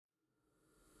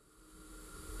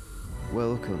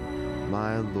Welcome,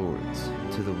 my lords,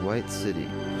 to the White City,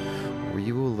 where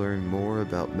you will learn more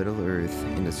about Middle-earth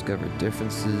and discover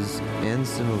differences and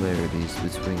similarities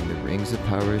between the Rings of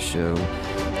Power show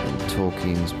and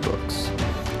Tolkien's books,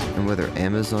 and whether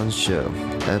Amazon's show,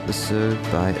 episode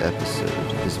by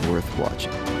episode, is worth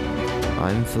watching.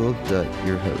 I'm Philip Dutt,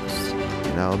 your host,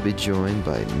 and I'll be joined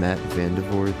by Matt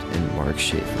Vandervoort and Mark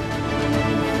Schaefer.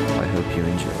 I hope you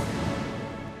enjoy.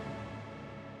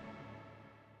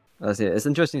 It's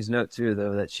interesting to note, too,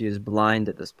 though, that she is blind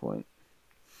at this point.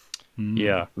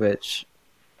 Yeah. Which,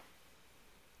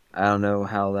 I don't know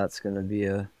how that's going to be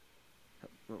a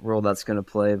role that's going to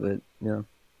play, but, you know.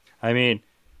 I mean,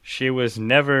 she was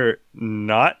never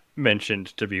not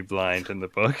mentioned to be blind in the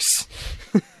books.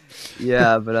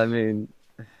 Yeah, but I mean...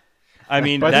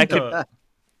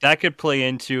 that could play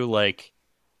into, like,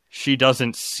 she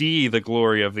doesn't see the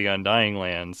glory of the Undying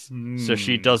Lands, so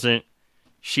she doesn't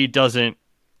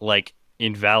like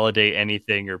invalidate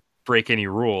anything or break any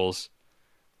rules.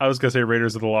 I was gonna say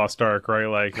Raiders of the Lost Ark, right?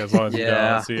 Like as long as you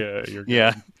don't see it, you're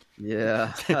good.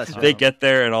 Yeah. They get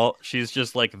there and she's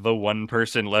just like the one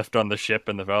person left on the ship,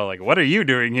 and the Val like, "What are you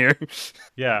doing here?"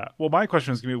 Yeah. Well, my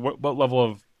question is gonna be, what level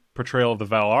of portrayal of the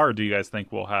Valar do you guys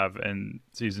think we'll have in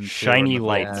season 2? Shiny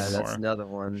lights. Yeah, that's another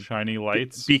one. Shiny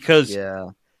lights. Because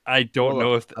I don't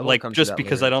know if just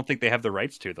because later. I don't think they have the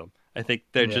rights to them. I think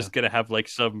they're just gonna have like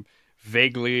some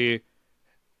vaguely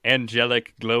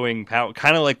angelic glowing power,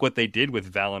 kind of like what they did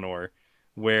with Valinor,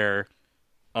 where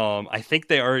I think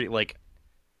they already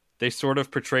they sort of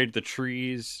portrayed the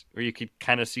trees where you could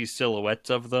kind of see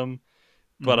silhouettes of them,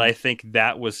 but I think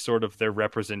that was sort of their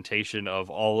representation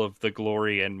of all of the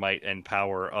glory and might and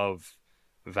power of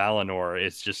Valinor.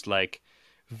 It's just like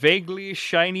vaguely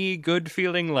shiny, good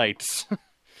feeling lights.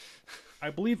 I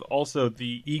believe also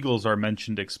the eagles are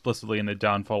mentioned explicitly in the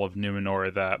Downfall of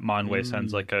Numenor, that Manwë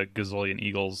sends like a gazillion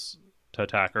eagles to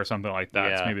attack or something like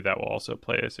that. So maybe that will also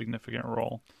play a significant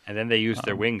role. And then they use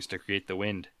their wings to create the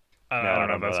wind. I don't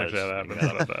know if that's actually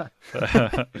how that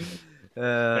happens.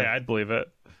 Yeah, I'd believe it.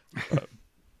 But,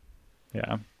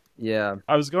 yeah. Yeah.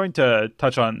 I was going to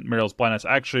touch on Miriel's blindness.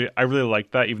 Actually, I really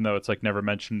like that, even though it's like never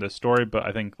mentioned in this story, but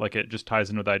I think like it just ties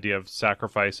in with the idea of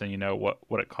sacrifice and, you know,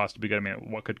 what it costs to be good. I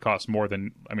mean, what could cost more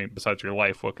than, besides your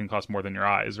life, what can cost more than your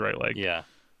eyes, right? Like, yeah.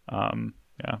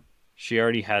 Yeah. She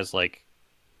already has like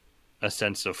a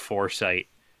sense of foresight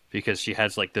because she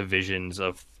has like the visions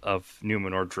of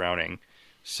Numenor drowning.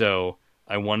 So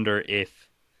I wonder if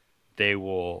they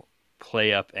will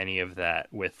play up any of that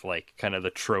with like kind of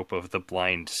the trope of the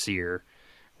blind seer,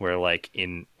 where like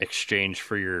in exchange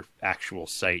for your actual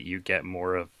sight you get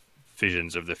more of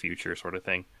visions of the future sort of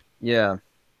thing. Yeah.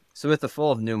 So with the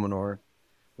Fall of Numenor,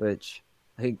 which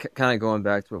I think kind of going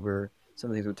back to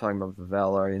some of the things we're talking about with the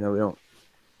Valar, you know, we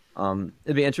don't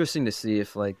it'd be interesting to see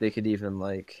if like they could even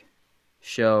like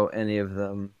show any of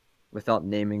them without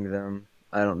naming them.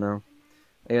 I don't know.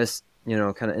 I guess, you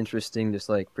know, kind of interesting, just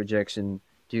like projection.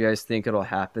 Do you guys think it'll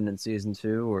happen in season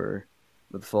 2 or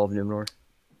with the Fall of Numenor?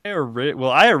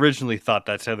 I originally thought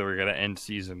that's how they were going to end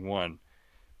season 1,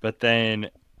 but then,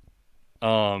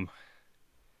 I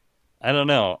don't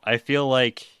know. I feel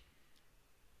like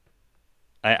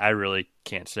I really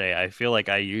can't say. I feel like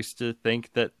I used to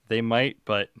think that they might,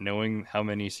 but knowing how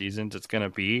many seasons it's going to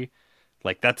be,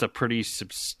 like that's a pretty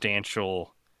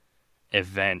substantial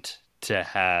event to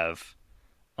have.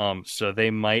 So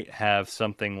they might have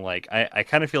something like... I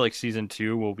kind of feel like Season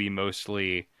 2 will be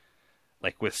mostly...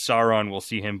 Like with Sauron, we'll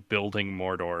see him building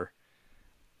Mordor.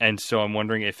 And so I'm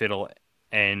wondering if it'll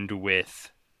end with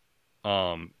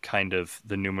kind of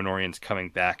the Numenorians coming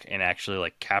back and actually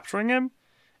like capturing him.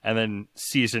 And then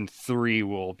Season 3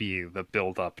 will be the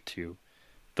build-up to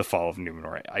the Fall of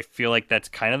Numenor. I feel like that's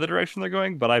kind of the direction they're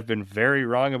going, but I've been very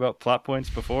wrong about plot points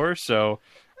before, so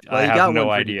I have no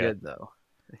idea. Good, though.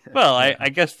 Well, I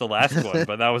guess the last one,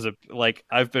 but that was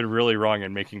I've been really wrong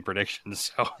in making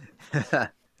predictions. So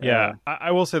yeah,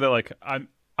 I will say that like I'm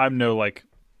no like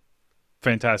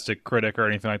fantastic critic or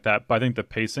anything like that, but I think the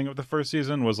pacing of the first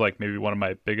season was like maybe one of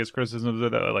my biggest criticisms of it.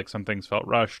 That like some things felt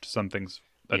rushed, some things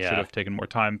that should have taken more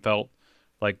time felt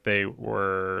like they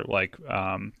were like,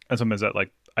 and some things that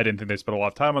like I didn't think they spent a lot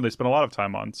of time on. They spent a lot of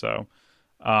time on. So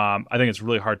I think it's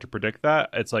really hard to predict that.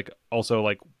 It's like also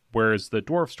like, where is the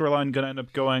dwarf storyline going to end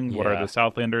up going? What are the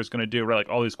Southlanders going to do? Right, like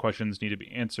all these questions need to be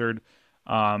answered.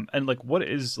 And like, what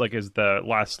is the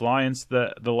last alliance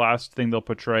the last thing they'll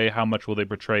portray? How much will they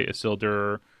portray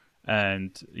Isildur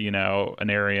and, you know, an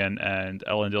Earien and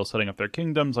Elendil setting up their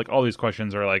kingdoms? Like all these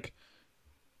questions are like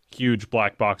huge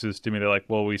black boxes to me. They're like,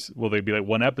 well, will they be like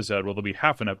one episode? Will there be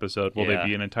half an episode? Will they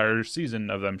be an entire season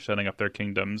of them setting up their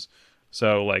kingdoms?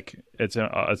 So like it's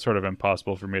sort of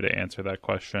impossible for me to answer that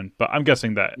question. But I'm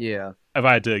guessing that Yeah.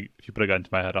 if you put a gun to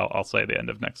my head, I'll say the end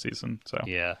of next season. So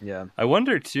Yeah. Yeah. I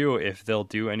wonder too if they'll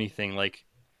do anything like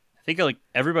I think like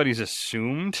everybody's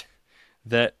assumed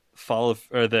that Last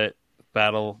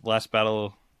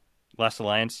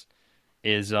Alliance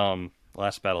is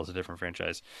Last Battle is a different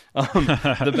franchise.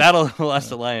 The Battle of the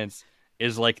Last Alliance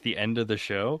is like the end of the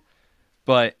show,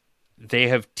 but they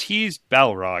have teased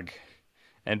Balrog,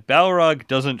 and Balrog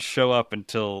doesn't show up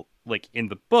until like in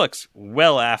the books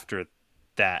well after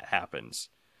that happens.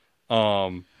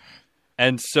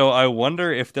 And so I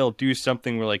wonder if they'll do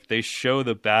something where like they show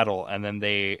the battle and then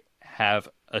they have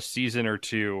a season or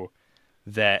two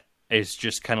that is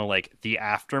just kind of like the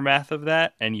aftermath of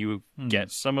that, and you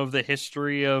get some of the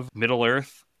history of Middle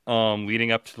Earth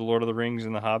leading up to the Lord of the Rings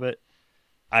and the Hobbit.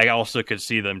 I also could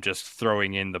see them just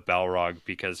throwing in the Balrog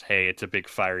because, hey, it's a big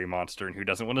fiery monster, and who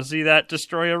doesn't want to see that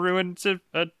destroy a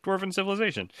dwarven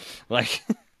civilization? Like,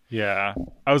 yeah,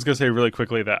 I was gonna say really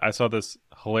quickly that I saw this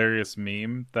hilarious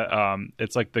meme that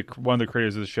it's like one of the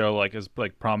creators of the show like is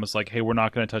like promised like, hey, we're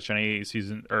not gonna touch any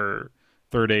season or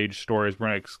third age stories. We're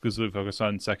gonna exclusively focus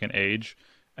on second age.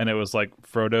 And it was like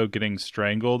Frodo getting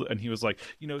strangled, and he was like,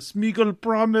 Smeagol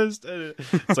promised.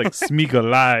 It's like Smeagol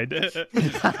lied.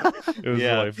 It was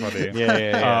really funny.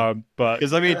 Yeah. But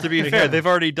because I mean, to be fair, they've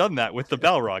already done that with the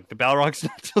Balrog. The Balrog's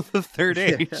not till the third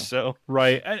age, so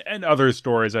right. And other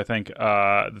stories I think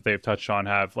that they've touched on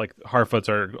have like Harfoots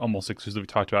are almost exclusively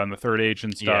talked about in the third age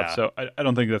and stuff. Yeah. So I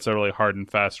don't think that's a really hard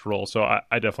and fast rule. So I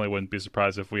definitely wouldn't be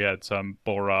surprised if we had some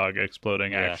Balrog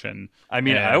exploding action. I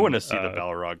mean, I want to see the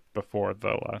Balrog before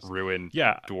the last ruin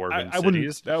dwarven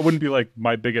cities. That wouldn't be like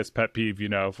my biggest pet peeve,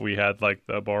 if we had like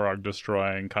the Balrog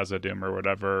destroying Khazad-dûm or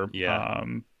whatever. Yeah.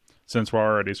 Since we're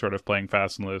already sort of playing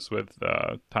fast and loose with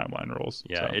timeline rules.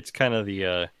 Yeah, so. It's kind of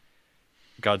the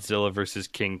Godzilla versus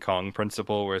King Kong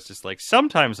principle, where it's just like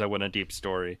sometimes I want a deep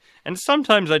story, and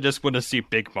sometimes I just want to see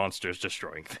big monsters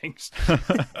destroying things.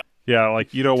 Yeah,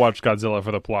 like you don't watch Godzilla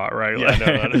for the plot, right?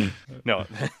 Yeah, Like, no.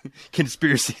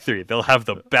 Conspiracy theory: they'll have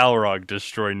the Balrog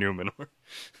destroy Numenor.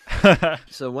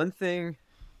 So one thing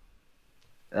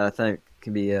that I think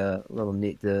could be a little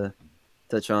neat to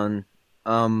touch on,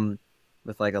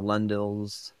 with like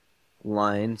Elendil's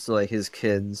line, so like his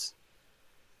kids.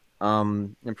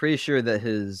 I'm pretty sure that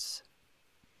his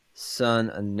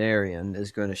son Earien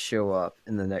is going to show up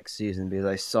in the next season because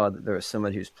I saw that there was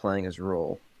somebody who's playing his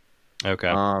role.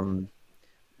 Okay.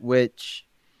 Which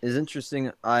is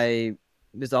interesting.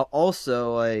 Because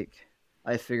also like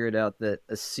I figured out that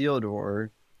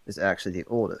Isildur is actually the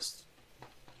oldest.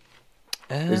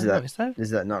 Is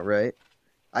that not right?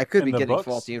 I could be getting books?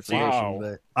 faulty information, Wow.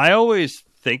 but I always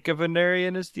think of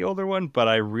Earien as the older one, but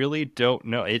I really don't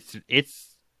know. It's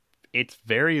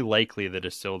very likely that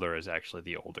Isildur is actually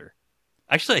the older.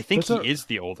 Actually, I think he is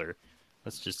the older.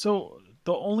 Let's just. So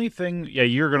the only thing,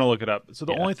 you're gonna look it up. So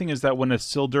the only thing is that when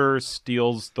Isildur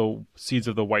steals the seeds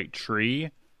of the White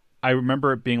Tree, I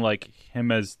remember it being like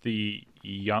him as the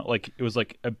young, like it was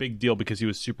like a big deal because he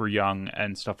was super young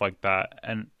and stuff like that.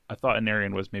 And I thought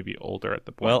Earien was maybe older at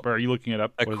the point. Well, but are you looking it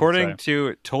up? What does it according say?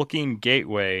 to Tolkien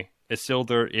Gateway,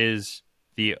 Isildur is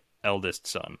the eldest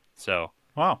son. So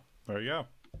Wow, there you go.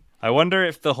 I wonder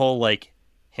if the whole like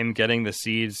him getting the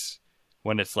seeds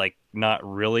when it's like not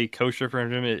really kosher for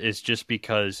him is just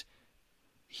because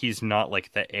he's not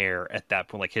like the heir at that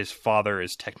point. Like his father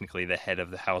is technically the head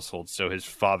of the household, so his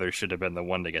father should have been the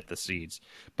one to get the seeds.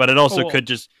 But it also could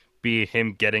just be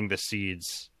him getting the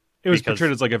seeds. It was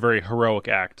portrayed as like a very heroic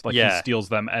act. Like he Yeah. steals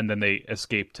them and then they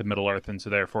escape to Middle Earth, and so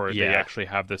therefore they Yeah. actually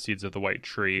have the seeds of the White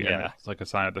Tree, and Yeah. it's like a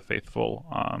sign of the faithful.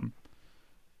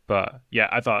 But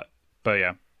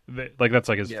like that's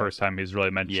like his first time he's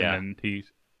really mentioned, Yeah. and he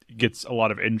gets a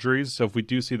lot of injuries. So if we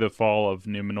do see the Fall of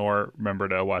Numenor, remember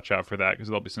to watch out for that because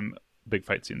there'll be some big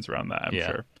fight scenes around that. I'm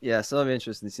sure. yeah, so it'll be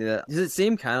interesting to see that. Does it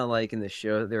seem kind of like in the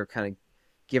show they were kind of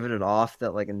giving it off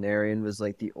that like Earien was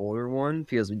like the older one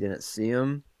because we didn't see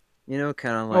him, kind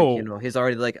of like he's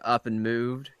already like up and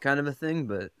moved kind of a thing,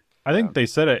 but. I think they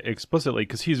said it explicitly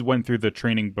because he's went through the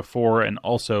training before and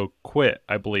also quit,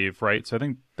 I believe, right? So I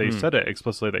think they said it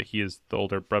explicitly that he is the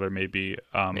older brother. Maybe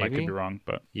I could be wrong,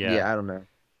 but Yeah, I don't know.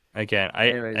 Again,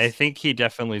 I think he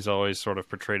definitely is always sort of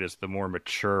portrayed as the more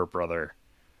mature brother.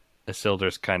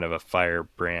 Isildur's kind of a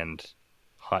firebrand,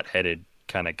 hot-headed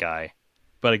kind of guy.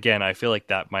 But again, I feel like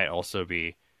that might also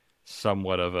be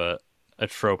somewhat of a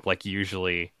trope. Like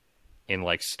usually in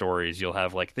like stories, you'll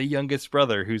have like the youngest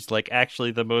brother who's like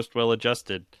actually the most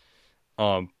well-adjusted.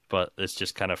 But it's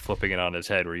just kind of flipping it on his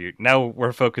head where now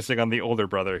we're focusing on the older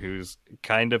brother who's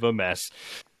kind of a mess.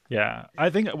 Yeah, I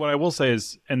think what I will say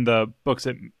is in the books,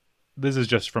 this is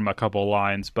just from a couple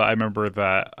lines, but I remember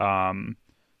that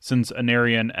since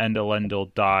Anarion and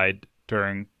Elendil died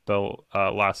during the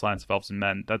last Lance of Elves and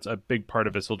Men, that's a big part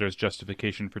of Isildur's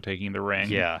justification for taking the ring.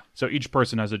 Yeah. So each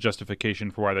person has a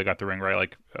justification for why they got the ring, right?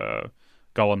 Like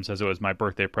Gollum says it was my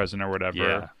birthday present or whatever.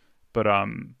 Yeah. But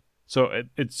so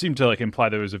it seemed to like imply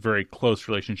there was a very close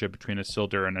relationship between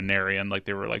Isildur and Anarion, like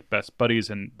they were like best buddies,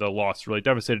 and the loss really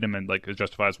devastated him, and like it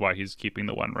justifies why he's keeping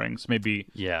the One Ring. So maybe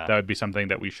that would be something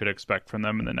that we should expect from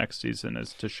them in the next season,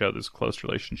 is to show this close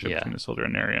relationship between Isildur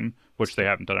and Anarion, which they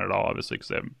haven't done at all, obviously, because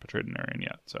they haven't portrayed Anarion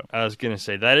yet. So I was gonna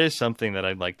say that is something that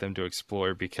I'd like them to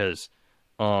explore, because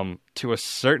to a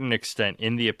certain extent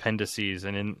in the appendices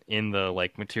and in the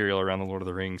like material around the Lord of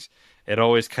the Rings, it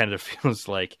always kind of feels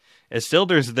like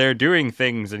Isildur's there doing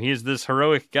things and he's this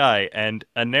heroic guy, and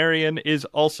Anarion is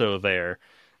also there.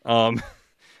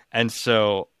 And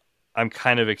so I'm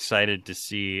kind of excited to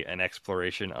see an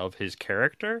exploration of his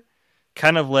character.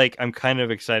 Kind of like I'm kind of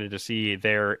excited to see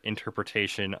their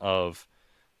interpretation of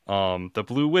the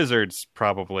Blue Wizards,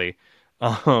 probably.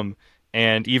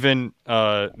 And even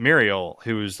Miriel,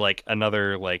 who's like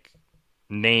another like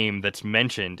name that's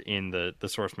mentioned in the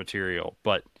source material,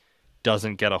 but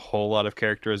doesn't get a whole lot of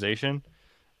characterization.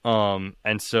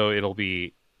 And so it'll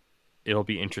be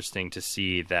interesting to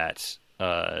see that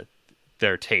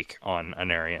their take on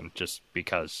Anarion, just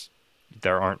because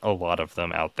there aren't a lot of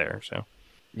them out there. So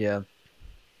yeah.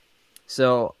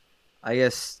 So I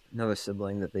guess another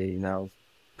sibling that they now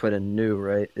put in new,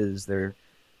 right, is their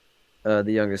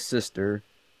the youngest sister,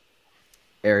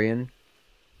 Earien.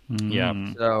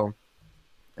 Yeah. So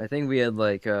I think we had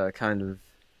like kind of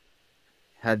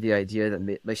had the idea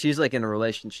that like she's like in a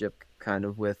relationship kind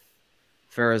of with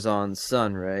Pharazôn's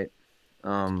son, right?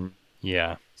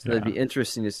 Yeah. So that'd be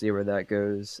interesting to see where that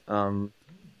goes.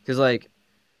 Because like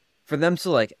for them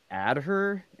to like add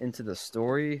her into the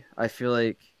story, I feel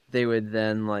like they would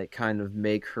then like kind of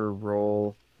make her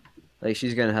role like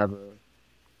she's gonna have a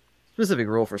specific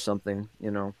role for something,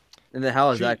 you know. And then how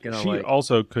is that gonna? She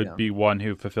also could be one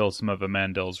who fulfills some of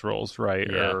Amandil's roles, right?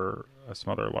 Yeah. Or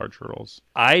some other larger roles.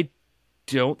 I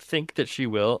don't think that she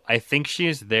will. I think she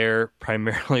is there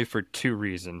primarily for two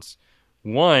reasons.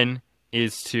 One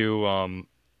is to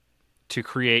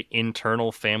create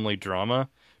internal family drama,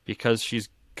 because she's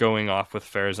going off with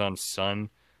Pharazôn's son.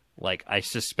 Like, I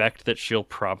suspect that she'll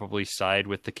probably side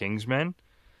with the Kingsmen.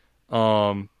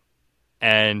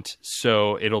 And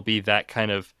so it'll be that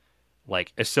kind of,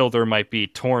 like, Isildur might be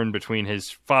torn between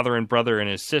his father and brother and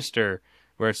his sister,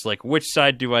 where it's like, which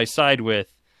side do I side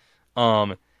with?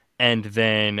 And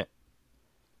then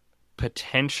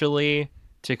potentially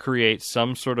to create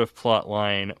some sort of plot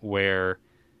line where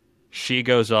she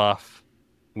goes off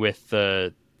with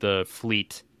the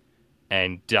fleet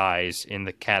and dies in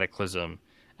the cataclysm,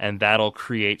 and that'll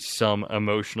create some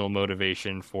emotional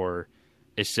motivation for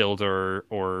Isildur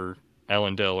or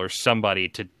Elendil or somebody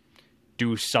to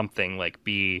do something, like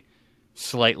be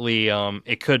slightly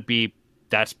it could be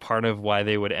that's part of why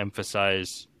they might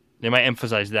emphasize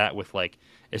that with like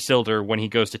Isildur, when he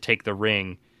goes to take the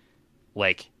ring,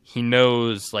 like he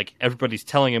knows, like everybody's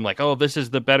telling him like, oh, this is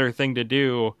the better thing to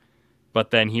do,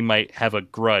 but then he might have a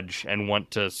grudge and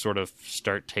want to sort of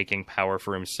start taking power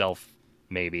for himself,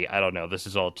 maybe. I don't know, this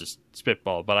is all just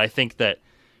spitball, but I think that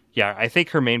I think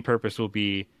her main purpose will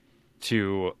be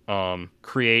to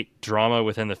create drama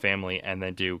within the family, and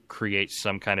then to create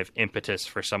some kind of impetus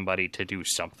for somebody to do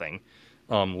something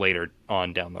later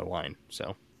on down the line.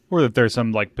 So, or that there's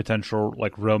some like potential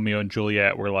like Romeo and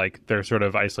Juliet, where like they're sort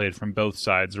of isolated from both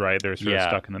sides, right? They're sort of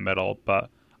stuck in the middle. But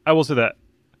I will say that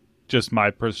just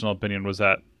my personal opinion was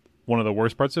that one of the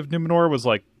worst parts of Numenor was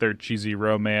like their cheesy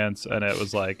romance, and it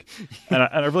was like, and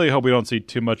I really hope we don't see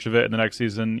too much of it in the next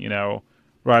season, you know.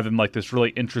 Rather than like this really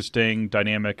interesting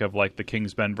dynamic of like the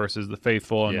Kingsmen versus the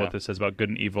Faithful, and what this says about good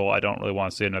and evil, I don't really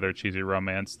want to see another cheesy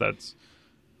romance that's,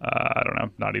 I don't know,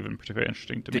 not even particularly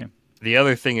interesting to me. The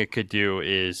other thing it could do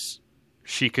is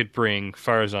she could bring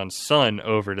Pharazôn's son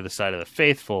over to the side of the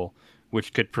Faithful,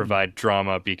 which could provide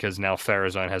drama, because now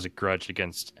Pharazôn has a grudge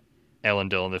against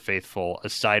Elendil and the Faithful,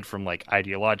 aside from like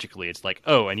ideologically. It's like,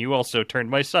 oh, and you also turned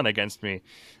my son against me,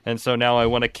 and so now I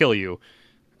want to kill you.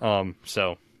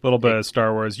 So... little bit of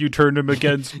Star Wars. You turned him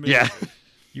against me. Yeah.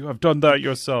 You have done that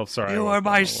yourself. Sorry. You are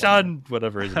my son.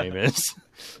 Whatever his name is.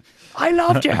 I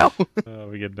loved you. Oh,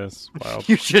 my goodness. Wow.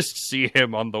 You just see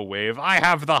him on the wave. I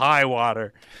have the high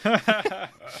water.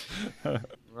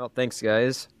 Well, thanks,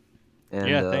 guys. And,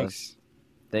 thanks.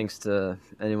 Thanks to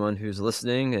anyone who's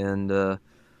listening, and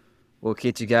we'll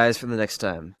catch you guys for the next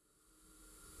time.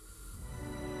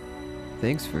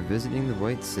 Thanks for visiting the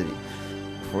White City.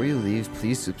 Before you leave,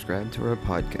 please subscribe to our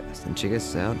podcast and check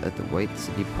us out at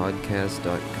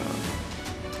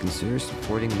thewhitecitypodcast.com. Consider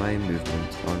supporting my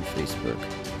movement on Facebook,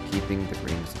 keeping the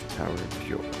Rings of Power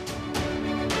pure.